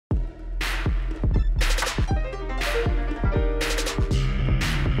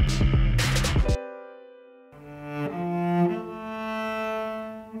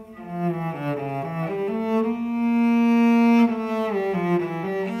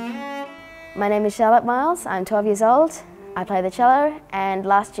My name is Charlotte Miles, I'm 12 years old, I play the cello, and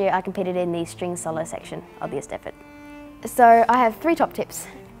last year I competed in the string solo section of the Eisteddfod. So I have 3 top tips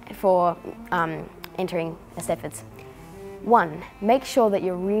for entering Eisteddfods. 1, make sure that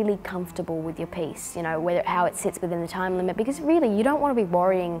you're really comfortable with your piece, you know, how it sits within the time limit, because really you don't want to be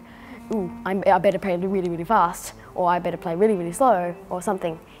worrying, ooh, I better play really, really fast, or I better play really, really slow, or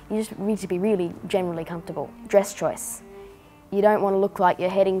something. You just need to be really generally comfortable. Dress choice. You don't want to look like you're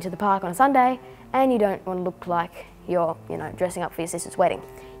heading to the park on a Sunday, and you don't want to look like you're, dressing up for your sister's wedding.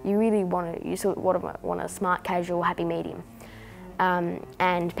 You really want a smart, casual, happy medium.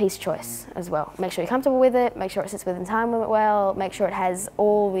 And piece choice as well. Make sure you're comfortable with it, make sure it sits within time limit well, make sure it has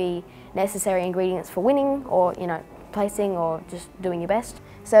all the necessary ingredients for winning or, placing or just doing your best.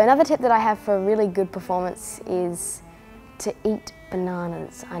 So another tip that I have for a really good performance is to eat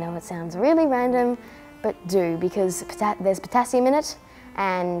bananas. I know it sounds really random, but do, because there's potassium in it,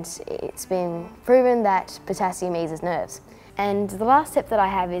 and it's been proven that potassium eases nerves. And the last tip that I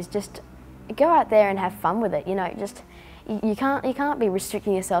have is just go out there and have fun with it. You can't be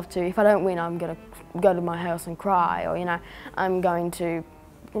restricting yourself to, if I don't win, I'm going to go to my house and cry, or I'm going to,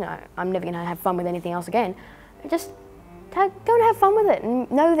 I'm never going to have fun with anything else again. Just go and have fun with it, and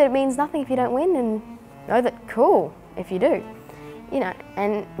know that it means nothing if you don't win, and know that cool if you do.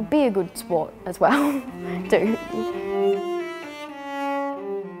 And be a good sport as well, too.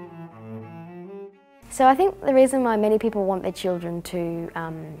 So I think the reason why many people want their children to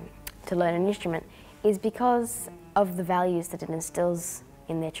learn an instrument is because of the values that it instills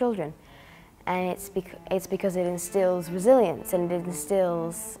in their children. And it's because it instills resilience, and it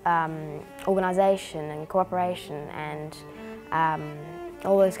instills organisation and cooperation and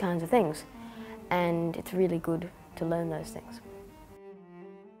all those kinds of things. And it's really good to learn those things.